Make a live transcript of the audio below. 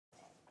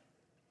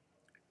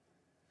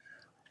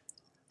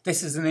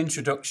This is an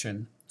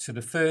introduction to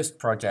the first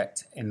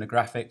project in the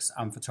Graphics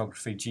and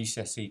Photography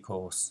GCSE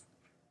course.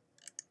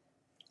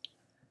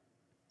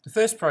 The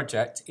first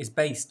project is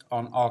based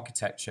on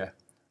architecture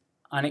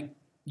and it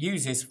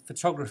uses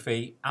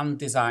photography and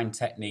design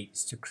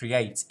techniques to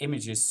create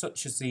images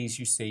such as these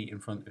you see in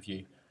front of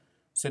you.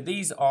 So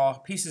these are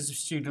pieces of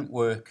student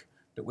work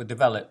that were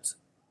developed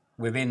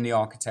within the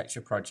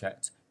architecture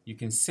project. You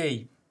can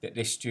see that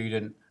this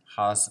student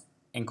has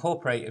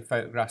incorporated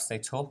photographs they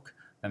took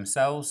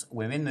themselves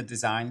within the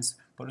designs,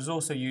 but has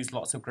also used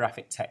lots of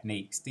graphic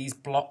techniques. These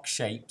block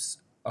shapes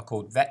are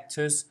called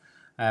vectors.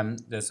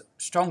 There's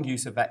strong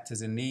use of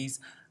vectors in these,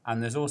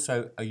 and there's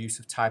also a use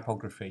of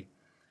typography.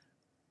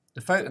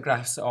 The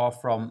photographs are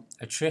from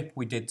a trip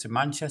we did to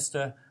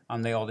Manchester,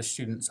 and they are the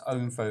students'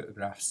 own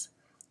photographs.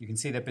 You can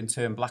see they've been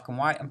turned black and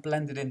white and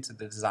blended into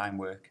the design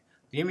work.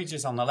 The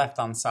images on the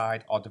left-hand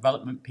side are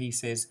development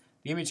pieces.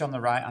 The image on the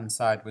right-hand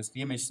side was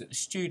the image that the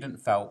student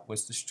felt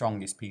was the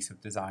strongest piece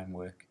of design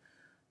work.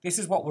 This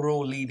is what we're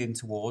all leading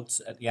towards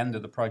at the end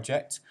of the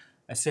project,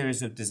 a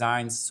series of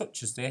designs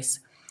such as this.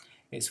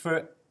 It's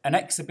for an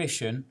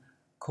exhibition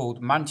called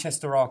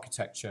Manchester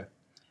Architecture.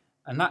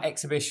 And that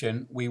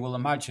exhibition, we will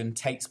imagine,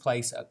 takes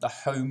place at the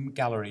Home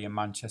Gallery in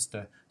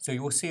Manchester. So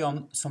you will see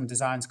on some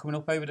designs coming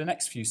up over the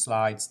next few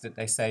slides that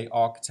they say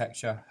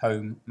Architecture,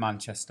 Home,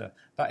 Manchester.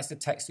 That is the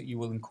text that you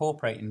will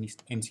incorporate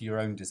into your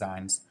own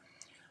designs.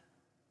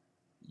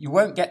 You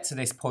won't get to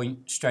this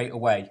point straight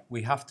away.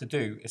 We have to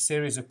do a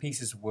series of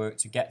pieces of work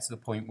to get to the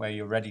point where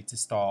you're ready to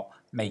start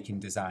making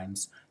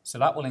designs. So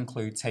that will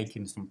include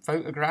taking some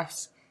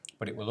photographs,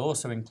 but it will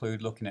also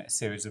include looking at a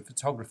series of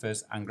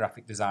photographers and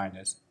graphic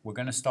designers. We're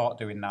going to start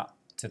doing that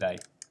today.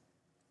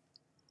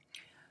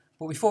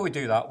 But before we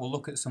do that, we'll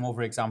look at some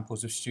other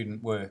examples of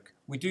student work.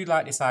 We do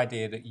like this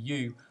idea that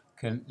you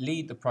can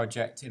lead the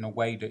project in a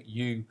way that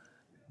you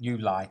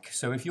like.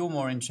 So if you're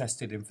more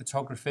interested in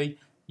photography,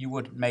 you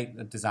would make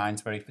the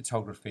designs very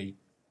photography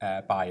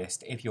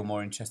biased. If you're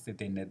more interested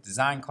in the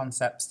design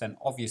concepts, then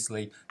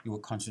obviously you will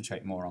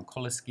concentrate more on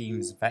colour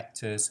schemes,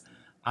 vectors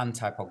and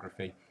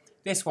typography.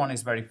 This one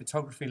is very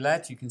photography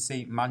led. You can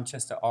see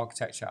Manchester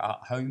Architecture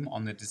at Home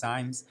on the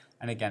designs,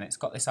 and again it's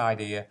got this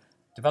idea,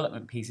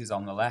 development pieces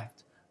on the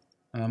left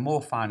and a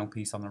more final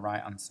piece on the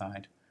right hand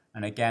side,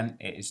 and again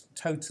it is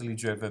totally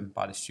driven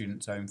by the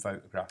student's own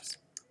photographs.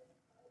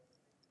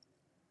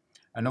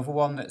 Another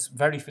one that's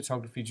very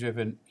photography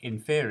driven in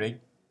theory,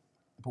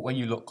 but when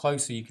you look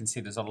closer you can see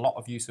there's a lot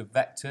of use of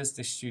vectors.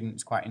 This student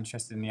is quite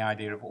interested in the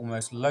idea of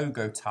almost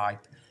logo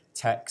type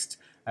text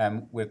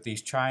with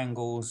these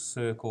triangles,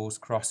 circles,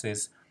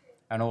 crosses,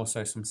 and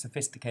also some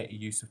sophisticated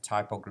use of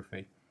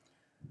typography.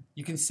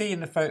 You can see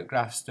in the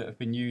photographs that have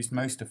been used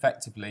most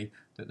effectively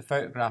that the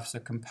photographs are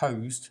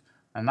composed,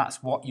 and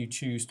that's what you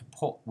choose to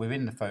put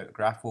within the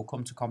photograph. We'll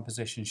come to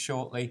composition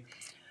shortly,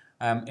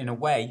 in a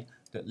way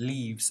that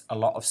leaves a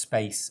lot of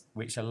space,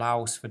 which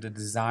allows for the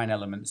design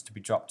elements to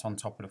be dropped on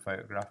top of the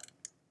photograph.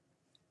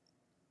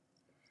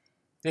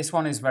 This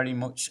one is very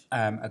much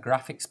a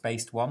graphics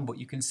based one, but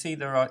you can see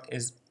there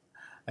is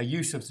a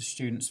use of the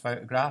students'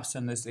 photographs,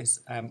 and there's this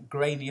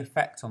grainy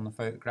effect on the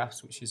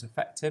photographs which is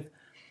effective.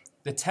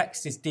 The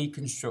text is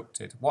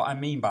deconstructed. What I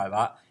mean by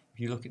that, if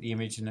you look at the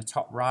image in the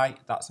top right,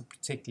 that's a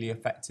particularly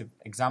effective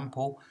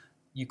example.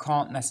 You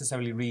can't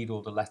necessarily read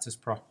all the letters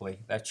properly.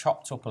 They're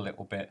chopped up a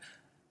little bit.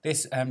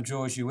 This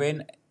draws you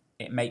in.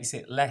 It makes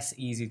it less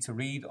easy to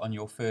read on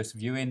your first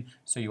viewing,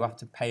 so you have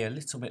to pay a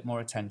little bit more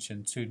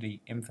attention to the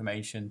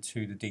information,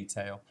 to the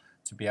detail,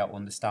 to be able to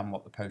understand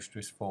what the poster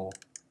is for.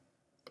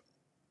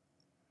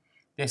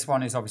 This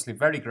one is obviously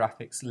very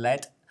graphics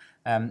led.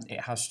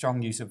 It has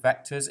strong use of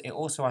vectors. It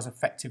also has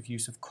effective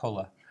use of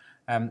colour.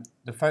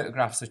 The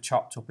photographs are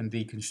chopped up and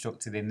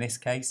deconstructed in this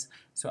case,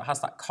 so it has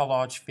that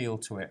collage feel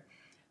to it.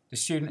 The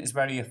student has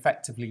very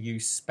effectively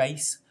used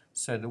space,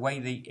 so the way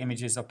the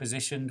images are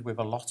positioned with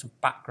a lot of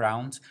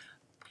background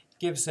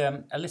gives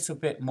a little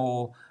bit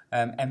more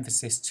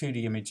emphasis to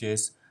the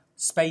images.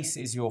 Space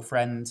is your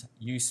friend.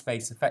 Use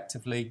space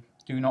effectively.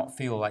 Do not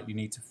feel like you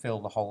need to fill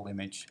the whole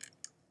image.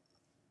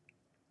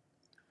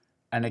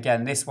 And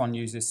again, this one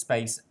uses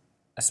space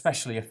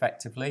especially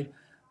effectively,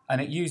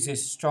 and it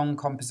uses strong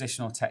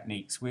compositional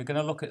techniques. We're going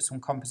to look at some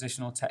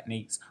compositional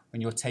techniques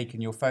when you're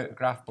taking your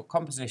photograph, but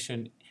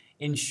composition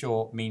in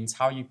short means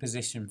how you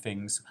position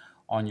things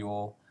on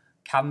your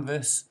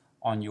canvas,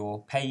 on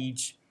your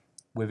page,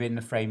 within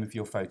the frame of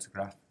your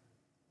photograph.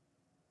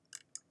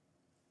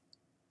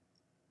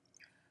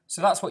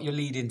 So that's what you're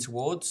leading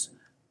towards.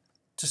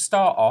 To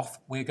start off,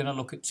 we're going to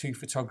look at two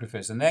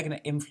photographers, and they're going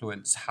to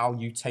influence how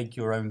you take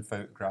your own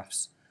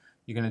photographs.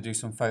 You're going to do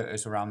some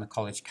photos around the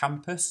college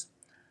campus,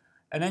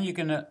 and then you're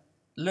going to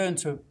learn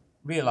to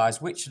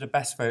realise which are the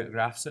best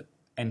photographs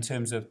in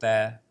terms of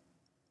their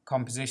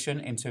composition,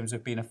 in terms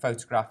of being a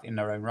photograph in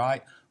their own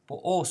right, but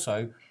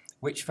also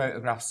which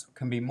photographs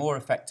can be more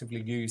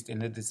effectively used in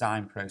the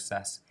design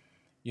process.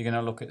 You're going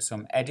to look at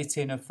some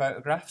editing of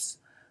photographs.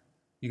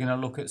 You're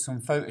going to look at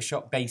some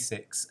Photoshop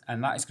basics,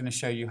 and that is going to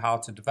show you how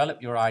to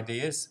develop your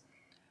ideas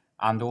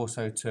and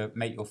also to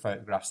make your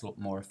photographs look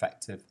more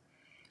effective.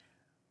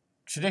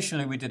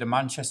 Traditionally, we did a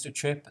Manchester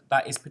trip.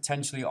 That is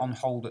potentially on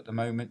hold at the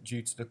moment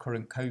due to the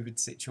current COVID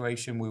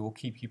situation. We will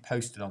keep you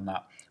posted on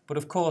that. But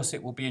of course,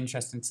 it will be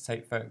interesting to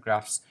take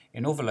photographs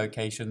in other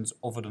locations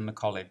other than the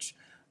college.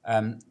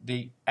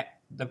 The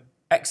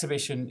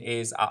exhibition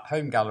is at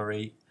Home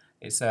Gallery.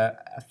 It's a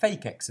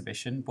fake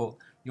exhibition, but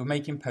you're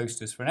making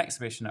posters for an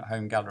exhibition at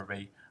Home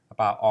Gallery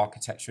about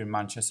architecture in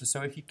Manchester.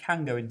 So if you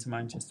can go into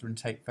Manchester and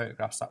take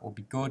photographs, that will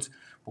be good.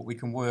 But we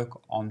can work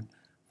on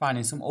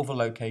finding some other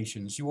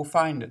locations. You will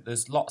find that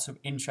there's lots of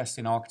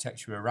interesting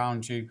architecture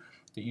around you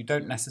that you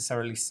don't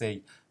necessarily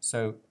see.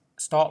 So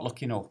start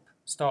looking up,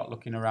 start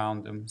looking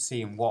around and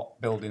seeing what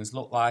buildings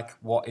look like,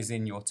 what is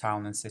in your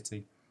town and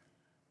city.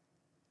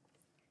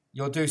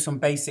 You'll do some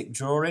basic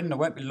drawing. There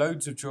won't be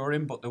loads of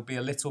drawing, but there'll be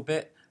a little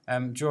bit.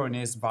 Drawing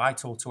is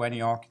vital to any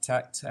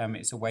architect.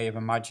 It's a way of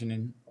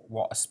imagining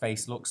what a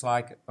space looks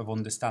like, of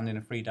understanding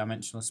a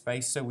three-dimensional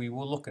space. So we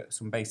will look at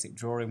some basic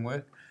drawing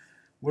work.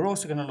 We're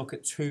also going to look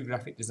at two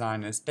graphic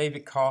designers.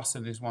 David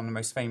Carson is one of the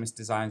most famous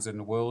designers in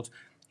the world.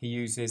 He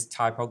uses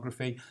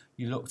typography.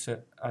 You looked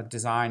at a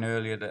design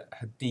earlier that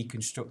had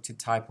deconstructed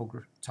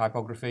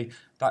typography.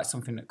 That's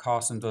something that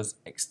Carson does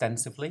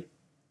extensively.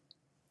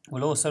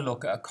 We'll also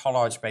look at a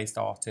collage-based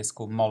artist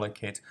called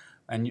Molekid.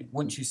 And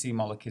once you see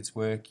Molekid's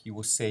work, you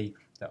will see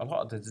that a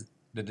lot of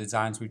the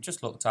designs we've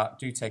just looked at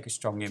do take a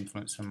strong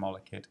influence from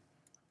Molekid.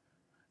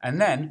 And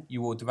then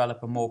you will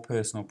develop a more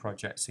personal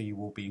project, so you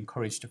will be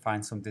encouraged to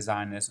find some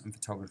designers and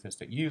photographers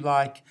that you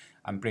like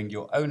and bring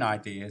your own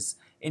ideas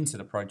into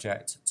the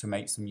project to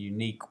make some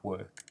unique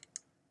work.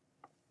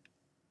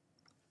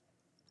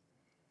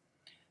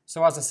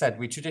 So as I said,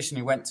 we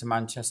traditionally went to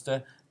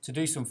Manchester to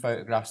do some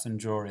photographs and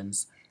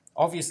drawings.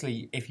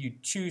 Obviously, if you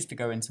choose to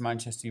go into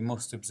Manchester, you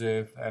must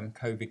observe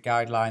COVID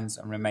guidelines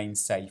and remain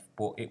safe,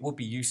 but it would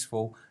be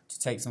useful to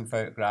take some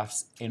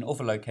photographs in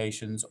other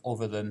locations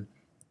other than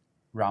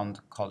around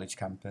college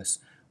campus.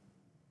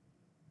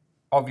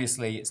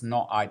 Obviously, it's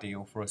not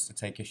ideal for us to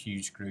take a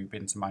huge group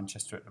into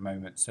Manchester at the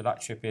moment, so that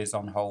trip is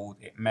on hold.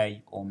 It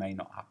may or may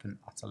not happen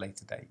at a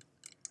later date.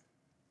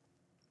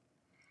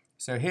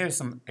 So here are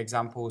some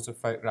examples of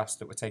photographs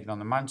that were taken on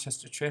the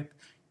Manchester trip.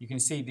 You can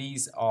see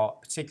these are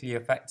particularly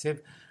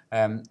effective.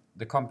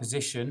 The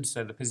composition,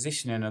 so the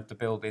positioning of the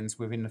buildings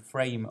within the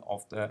frame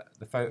of the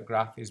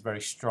photograph is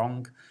very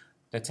strong.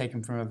 They're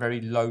taken from a very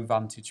low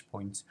vantage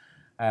point.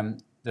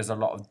 There's a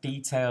lot of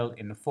detail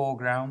in the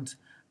foreground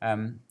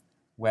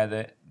where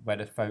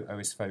the photo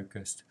is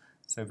focused.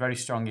 So very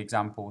strong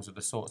examples of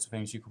the sorts of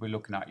things you could be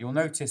looking at. You'll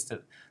notice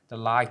that the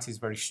light is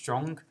very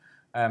strong.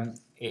 It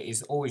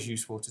is always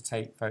useful to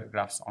take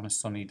photographs on a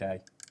sunny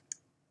day.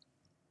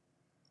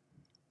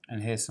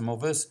 And here's some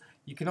others.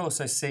 You can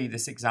also see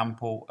this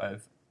example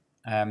of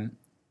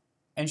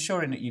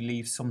ensuring that you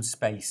leave some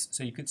space.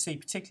 So you could see,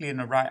 particularly in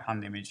the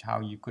right-hand image,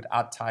 how you could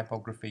add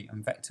typography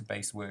and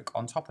vector-based work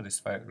on top of this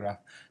photograph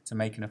to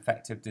make an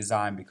effective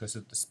design because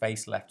of the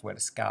space left where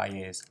the sky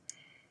is.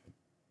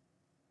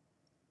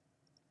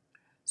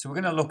 So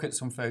we're going to look at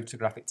some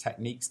photographic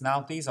techniques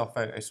now. These are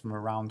photos from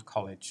around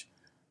college.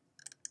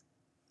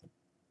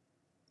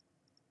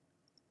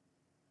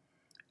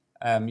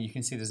 You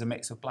can see there's a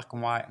mix of black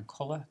and white and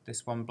colour.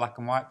 This one, black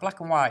and white.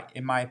 Black and white,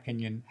 in my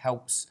opinion,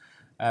 helps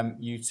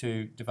you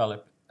to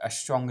develop a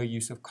stronger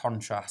use of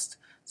contrast.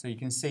 So you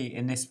can see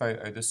in this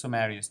photo there's some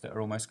areas that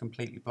are almost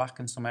completely black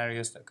and some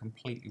areas that are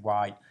completely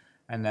white,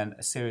 and then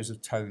a series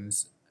of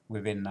tones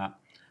within that.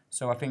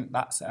 So I think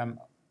that's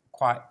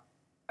quite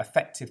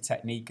effective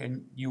technique,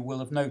 and you will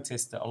have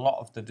noticed that a lot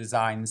of the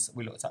designs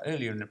we looked at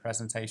earlier in the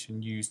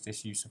presentation used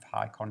this use of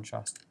high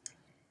contrast.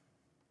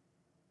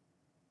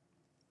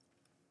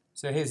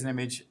 So here's an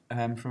image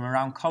from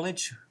around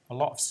college, a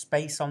lot of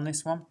space on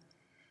this one.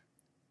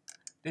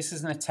 This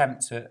is an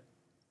attempt at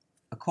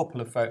a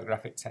couple of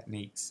photographic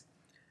techniques.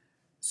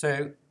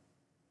 So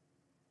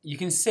you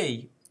can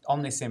see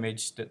on this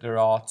image that there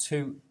are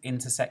two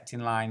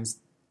intersecting lines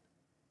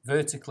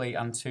vertically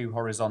and two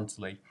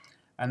horizontally,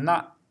 and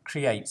that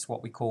creates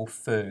what we call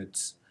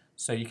thirds.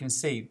 So you can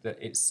see that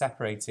it's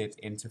separated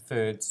into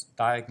thirds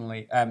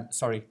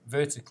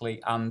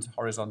vertically and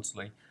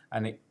horizontally,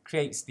 and it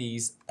creates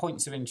these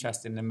points of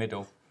interest in the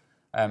middle.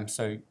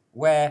 So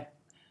where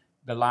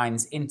the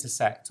lines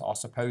intersect are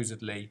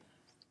supposedly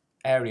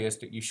areas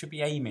that you should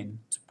be aiming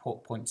to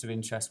put points of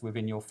interest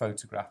within your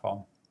photograph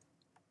on.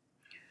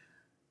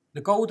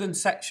 The golden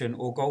section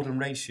or golden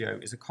ratio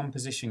is a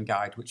composition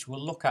guide which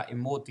we'll look at in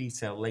more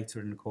detail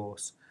later in the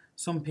course.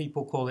 Some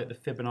people call it the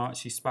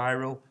Fibonacci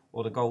spiral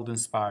or the golden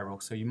spiral,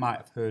 so you might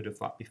have heard of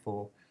that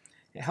before.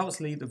 It helps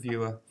lead the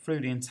viewer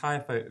through the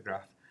entire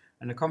photograph,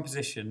 and the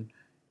composition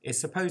is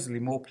supposedly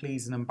more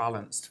pleasing and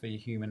balanced for your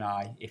human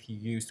eye if you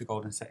use the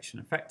golden section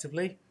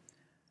effectively.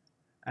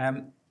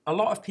 A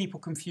lot of people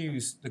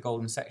confuse the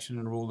golden section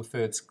and the rule of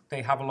thirds.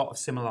 They have a lot of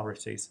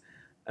similarities.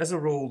 As a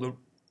rule,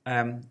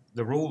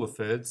 the rule of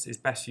thirds is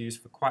best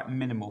used for quite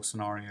minimal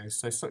scenarios.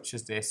 So such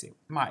as this, it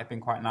might have been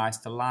quite nice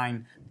to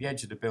line the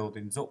edge of the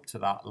buildings up to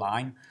that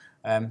line,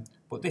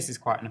 But this is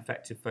quite an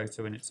effective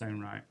photo in its own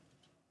right.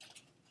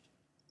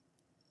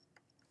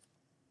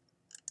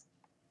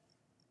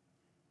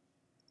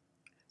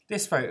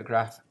 This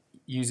photograph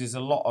uses a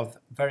lot of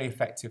very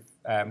effective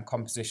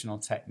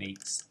compositional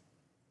techniques.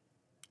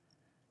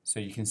 So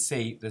you can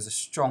see there's a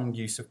strong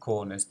use of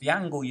corners. The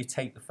angle you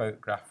take the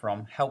photograph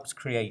from helps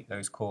create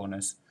those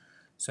corners.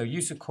 So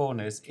use of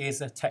corners is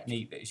a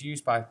technique that is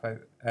used by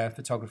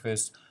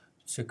photographers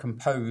to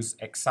compose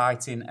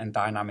exciting and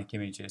dynamic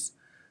images.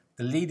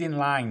 The leading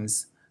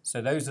lines,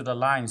 so those are the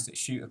lines that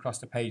shoot across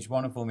the page.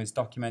 One of them is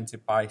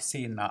documented by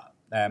seeing that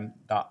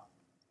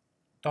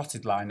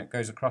dotted line that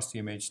goes across the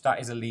image.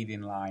 That is a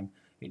leading line.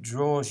 It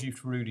draws you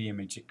through the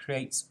image. It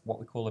creates what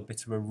we call a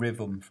bit of a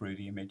rhythm through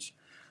the image.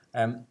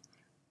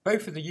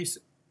 Both the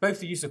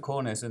use of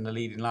corners and the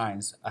leading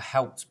lines are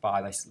helped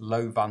by this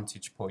low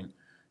vantage point.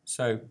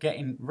 So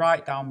getting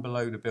right down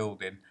below the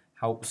building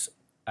helps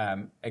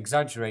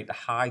exaggerate the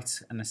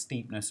height and the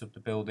steepness of the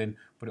building,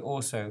 but it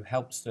also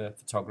helps the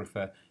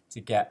photographer to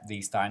get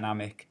these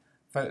dynamic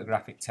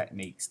photographic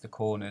techniques, the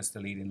corners, the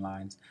leading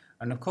lines.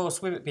 And of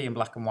course, with it being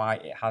black and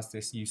white, it has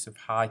this use of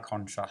high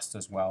contrast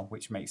as well,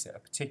 which makes it a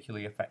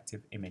particularly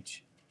effective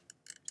image.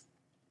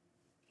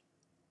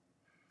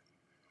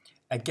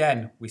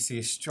 Again, we see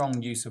a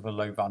strong use of a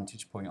low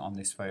vantage point on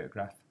this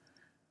photograph.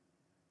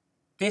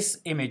 This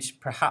image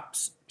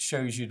perhaps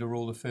shows you the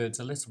rule of thirds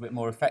a little bit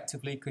more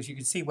effectively, because you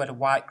can see where the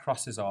white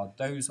crosses are.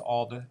 Those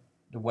are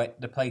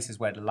the places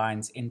where the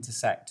lines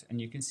intersect.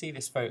 And you can see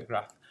this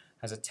photograph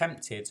has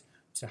attempted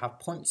to have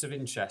points of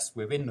interest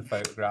within the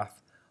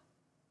photograph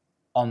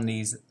on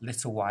these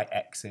little white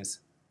X's.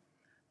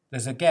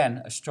 There's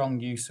again a strong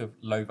use of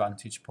low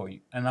vantage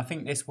point, and I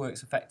think this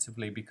works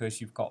effectively because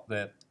you've got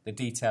the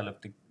detail of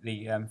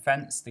the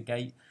fence, the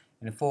gate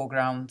in the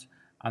foreground,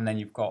 and then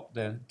you've got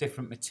the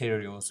different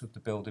materials of the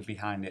building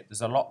behind it.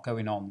 There's a lot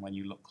going on when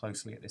you look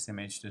closely at this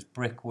image. There's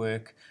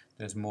brickwork,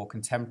 there's more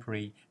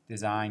contemporary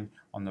design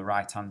on the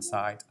right hand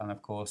side, and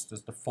of course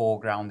there's the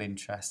foreground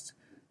interest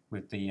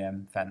with the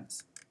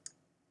fence.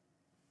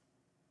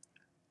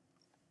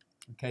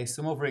 Okay,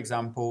 some other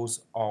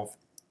examples of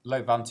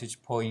low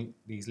vantage point,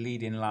 these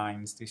leading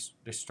lines, this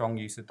strong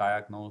use of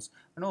diagonals,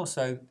 and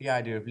also the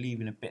idea of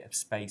leaving a bit of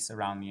space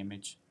around the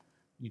image.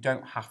 You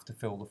don't have to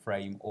fill the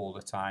frame all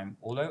the time,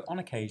 although on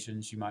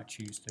occasions you might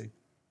choose to.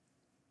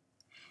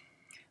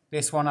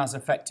 This one has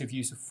effective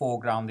use of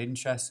foreground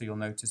interest, so you'll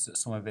notice that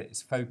some of it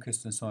is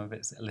focused and some of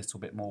it's a little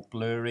bit more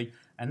blurry,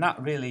 and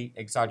that really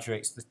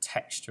exaggerates the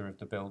texture of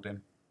the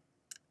building.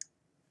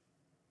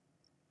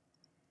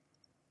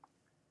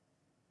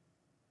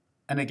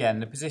 And again,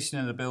 the position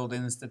of the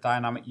buildings, the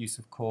dynamic use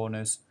of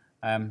corners,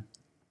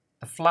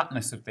 the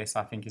flatness of this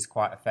I think is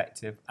quite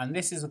effective, and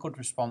this is a good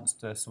response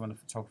to some of the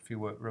photography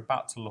work we're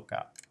about to look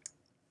at.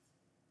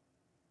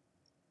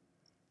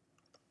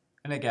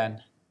 And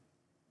again,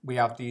 we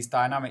have these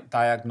dynamic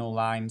diagonal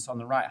lines on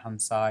the right hand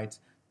side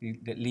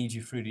that lead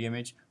you through the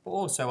image, but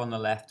also on the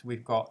left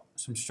we've got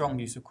some strong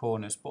use of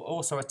corners, but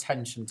also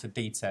attention to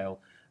detail.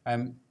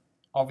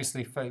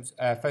 Obviously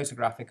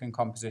photographic and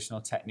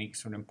compositional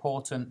techniques are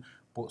important,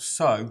 but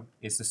so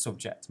is the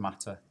subject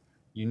matter.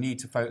 You need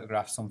to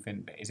photograph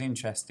something that is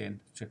interesting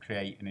to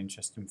create an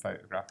interesting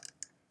photograph.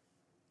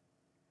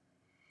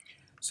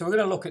 So we're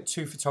going to look at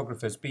two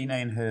photographers,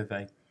 Binet and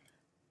Hervé,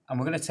 and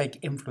we're going to take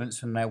influence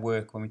from their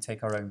work when we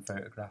take our own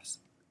photographs.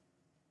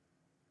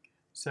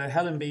 So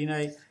Hélène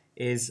Binet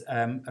is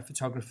a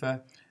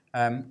photographer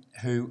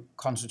who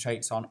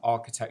concentrates on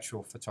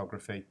architectural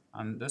photography,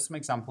 and there's some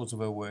examples of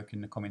her work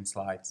in the coming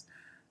slides.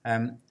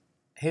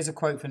 Here's a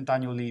quote from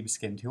Daniel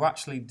Libeskind, who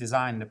actually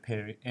designed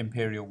the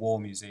Imperial War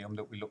Museum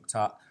that we looked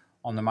at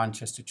on the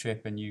Manchester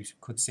trip and you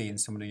could see in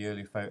some of the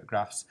early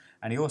photographs.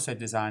 And he also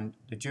designed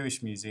the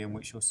Jewish Museum,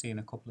 which you'll see in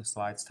a couple of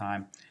slides'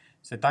 time.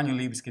 So Daniel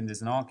Libeskind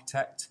is an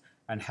architect,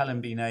 and Hélène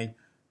Binet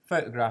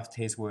photographed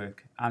his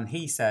work. And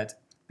he said,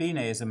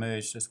 Binet has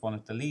emerged as one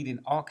of the leading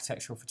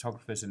architectural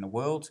photographers in the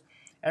world.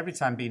 Every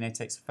time Binet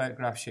takes a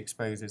photograph, she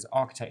exposes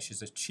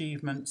architecture's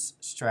achievements,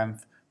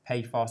 strength,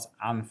 pathos,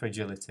 and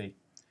fragility.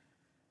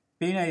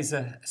 Binet is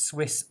a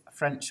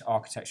Swiss-French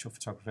architectural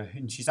photographer,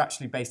 and she's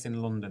actually based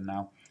in London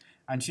now.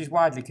 And she's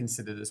widely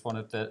considered as one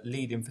of the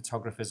leading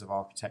photographers of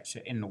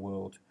architecture in the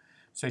world.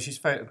 So she's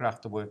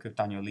photographed the work of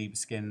Daniel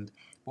Libeskind,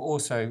 but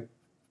also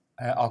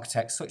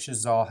architects such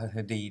as Zaha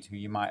Hadid, who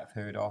you might have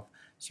heard of.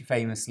 She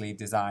famously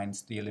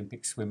designed the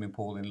Olympic swimming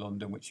pool in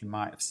London, which you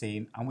might have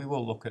seen, and we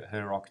will look at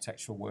her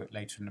architectural work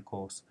later in the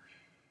course.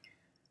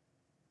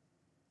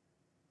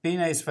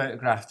 Binet has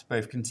photographed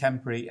both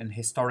contemporary and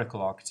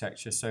historical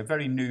architecture, so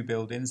very new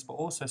buildings, but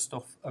also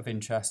stuff of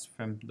interest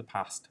from the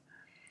past.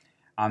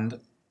 And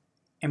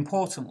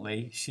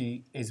importantly,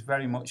 she is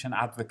very much an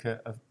advocate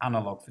of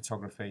analogue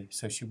photography,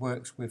 so she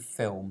works with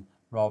film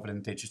rather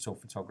than digital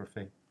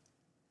photography.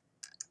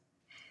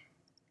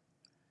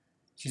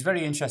 She's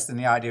very interested in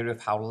the idea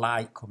of how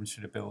light comes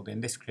through the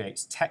building. This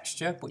creates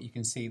texture, but you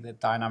can see the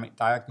dynamic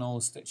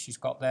diagonals that she's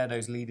got there,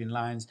 those leading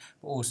lines,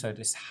 but also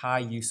this high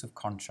use of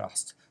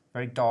contrast.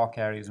 Very dark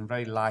areas and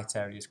very light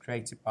areas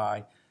created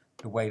by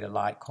the way the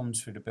light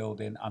comes through the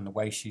building and the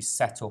way she's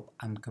set up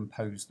and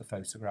composed the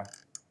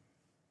photograph.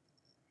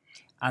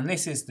 And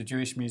this is the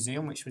Jewish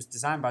Museum, which was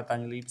designed by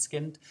Daniel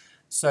Libeskind.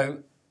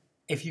 So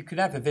if you could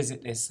ever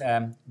visit this,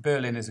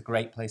 Berlin is a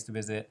great place to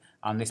visit,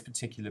 and this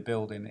particular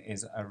building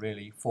is a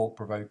really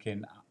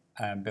thought-provoking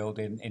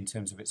building in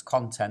terms of its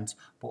content,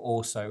 but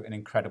also an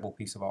incredible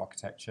piece of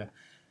architecture.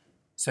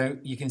 So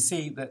you can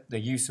see that the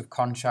use of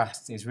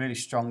contrast is really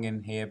strong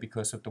in here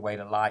because of the way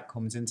the light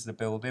comes into the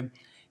building.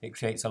 It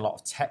creates a lot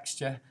of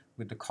texture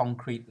with the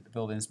concrete that the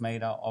building is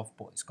made out of,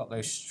 but it's got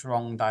those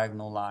strong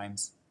diagonal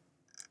lines.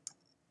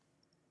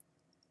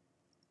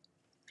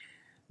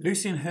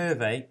 Lucien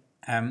Hervé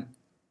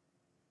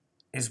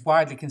is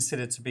widely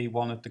considered to be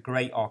one of the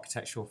great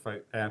architectural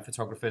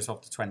photographers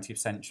of the 20th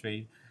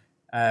century.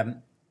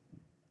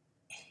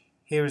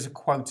 Here is a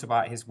quote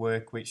about his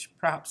work which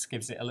perhaps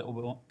gives it a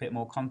little bit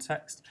more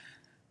context.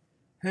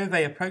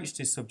 Hervé approached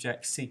his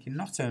subject seeking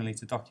not only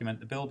to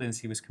document the buildings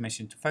he was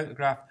commissioned to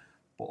photograph,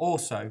 but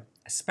also,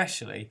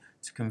 especially,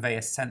 to convey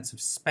a sense of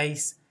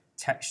space,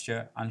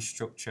 texture and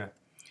structure.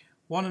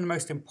 One of the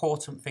most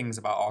important things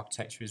about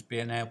architecture is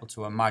being able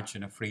to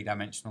imagine a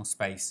three-dimensional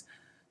space.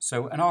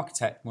 So an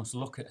architect must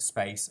look at a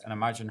space and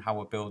imagine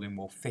how a building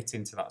will fit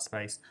into that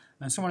space.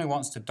 And someone who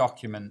wants to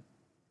document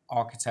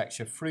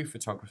architecture through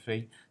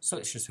photography,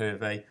 such as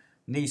Hervé,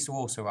 needs to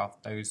also have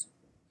those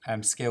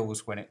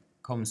skills when it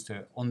comes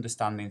to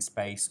understanding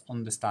space,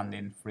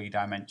 understanding three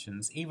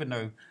dimensions, even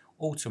though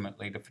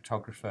ultimately the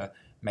photographer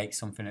makes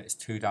something that is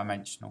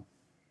two-dimensional.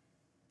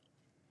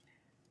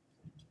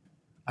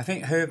 I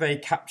think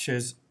Hervé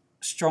captures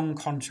strong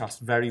contrast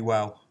very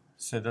well,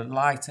 so the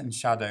light and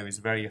shadow is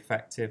very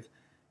effective.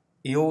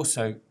 He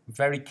also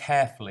very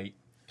carefully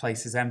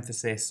places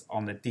emphasis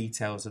on the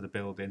details of the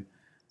building,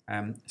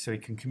 so he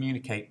can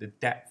communicate the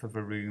depth of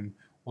a room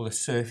or the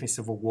surface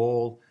of a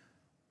wall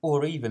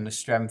or even the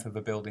strength of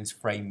a building's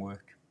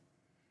framework.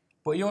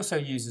 But he also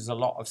uses a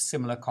lot of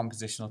similar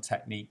compositional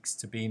techniques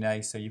to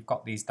Binet, so you've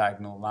got these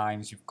diagonal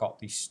lines, you've got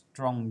these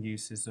strong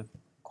uses of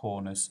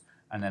corners,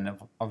 and then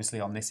obviously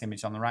on this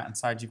image on the right hand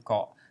side you've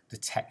got the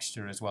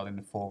texture as well in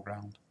the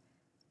foreground.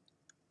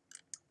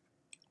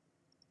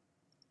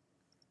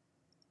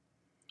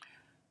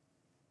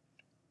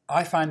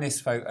 I find this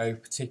photo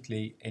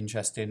particularly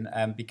interesting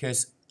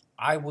because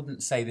I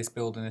wouldn't say this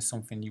building is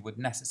something you would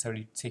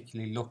necessarily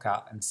particularly look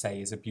at and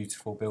say is a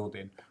beautiful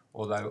building,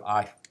 although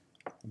I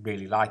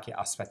really like it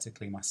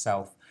aesthetically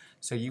myself.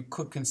 So you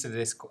could consider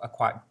this a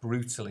quite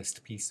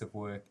brutalist piece of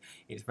work.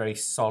 It's very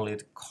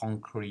solid,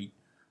 concrete,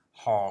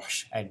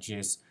 harsh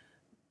edges,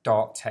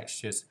 dark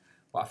textures,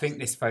 but I think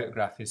this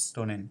photograph is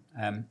stunning.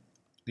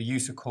 The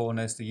use of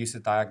corners, the use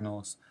of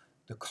diagonals,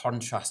 the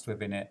contrast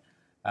within it,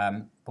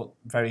 but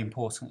very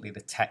importantly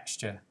the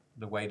texture,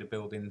 the way the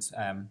building's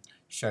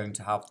shown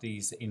to have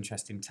these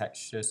interesting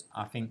textures.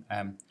 I think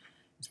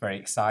it's very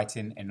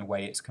exciting in the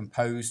way it's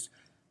composed.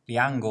 The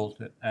angle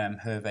that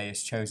Hervé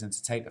has chosen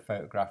to take the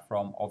photograph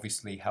from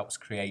obviously helps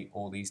create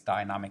all these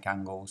dynamic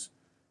angles.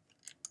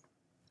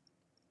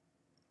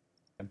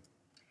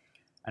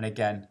 And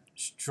again,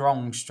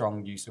 strong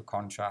use of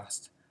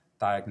contrast,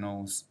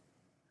 diagonals.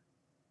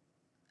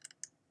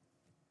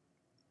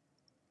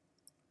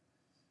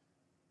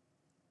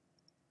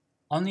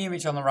 On the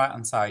image on the right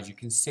hand side you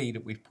can see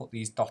that we've put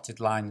these dotted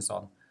lines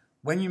on.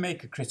 When you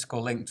make a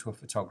critical link to a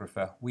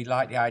photographer, we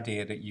like the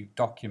idea that you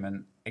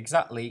document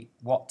exactly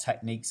what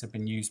techniques have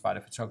been used by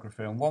the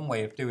photographer, and one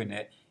way of doing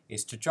it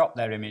is to drop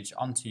their image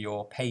onto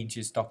your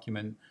Pages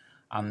document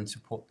and to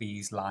put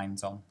these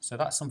lines on. So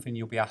that's something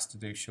you'll be asked to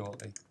do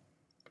shortly.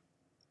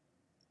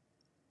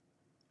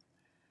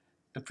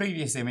 The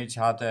previous image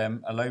had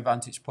a low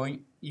vantage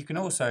point. You can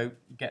also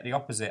get the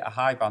opposite, a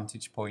high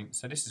vantage point.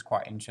 So this is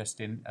quite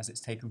interesting as it's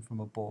taken from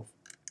above.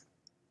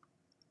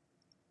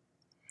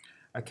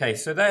 Okay,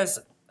 so there's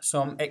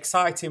some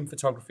exciting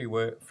photography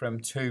work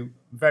from two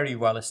very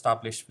well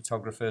established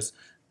photographers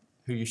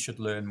who you should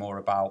learn more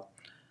about.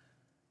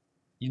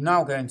 You're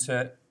now going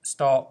to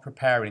start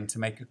preparing to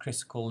make a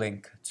critical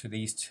link to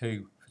these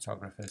two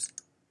photographers.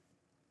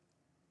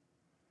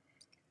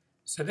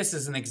 So this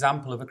is an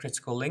example of a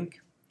critical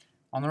link.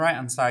 On the right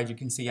hand side you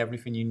can see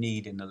everything you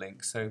need in the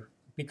link. So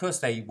because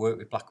they work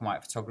with black and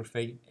white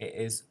photography, it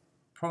is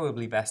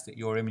probably best that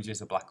your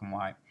images are black and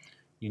white.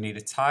 You need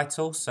a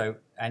title so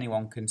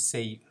anyone can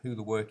see who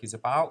the work is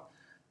about.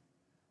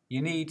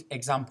 You need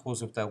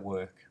examples of their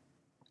work.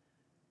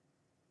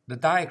 The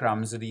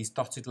diagrams are these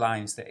dotted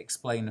lines that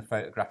explain the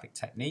photographic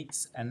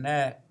techniques, and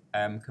they're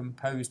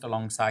composed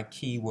alongside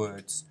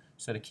keywords.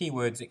 So the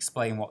keywords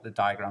explain what the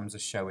diagrams are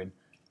showing.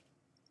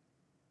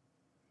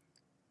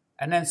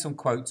 And then some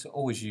quotes are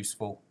always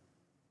useful.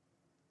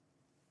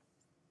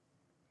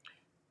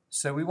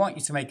 So we want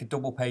you to make a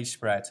double page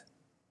spread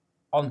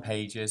on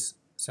Pages.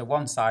 So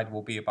one side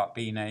will be about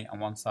Binet and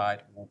one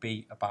side will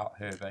be about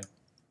Hervé.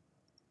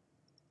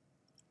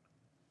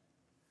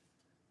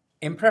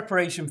 In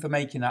preparation for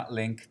making that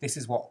link, this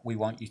is what we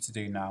want you to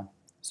do now.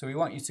 So we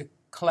want you to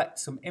collect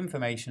some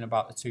information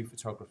about the two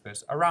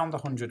photographers, around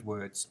 100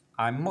 words.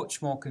 I'm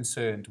much more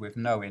concerned with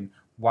knowing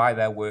why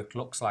their work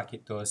looks like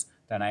it does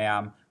than I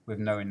am with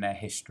knowing their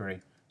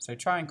history. So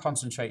try and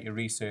concentrate your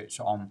research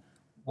on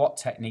what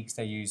techniques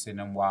they're using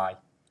and why.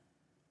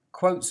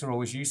 Quotes are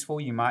always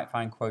useful. You might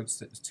find quotes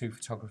that the two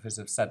photographers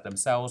have said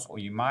themselves, or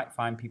you might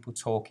find people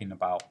talking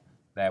about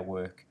their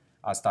work,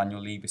 as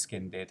Daniel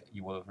Libeskind did.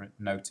 You will have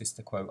noticed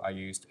the quote I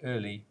used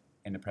early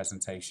in the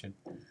presentation.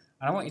 And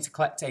I want you to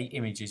collect 8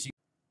 images.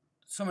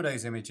 Some of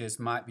those images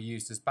might be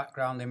used as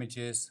background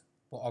images,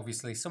 but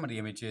obviously some of the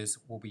images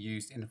will be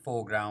used in the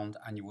foreground,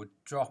 and you would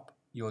drop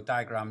your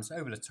diagrams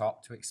over the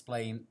top to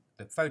explain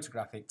the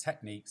photographic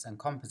techniques and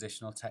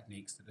compositional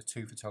techniques that the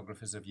two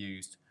photographers have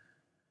used.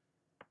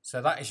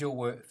 So that is your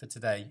work for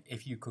today.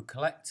 If you could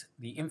collect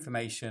the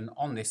information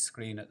on this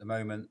screen at the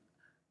moment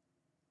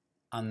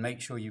and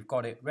make sure you've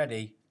got it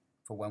ready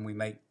for when we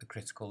make the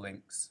critical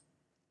links.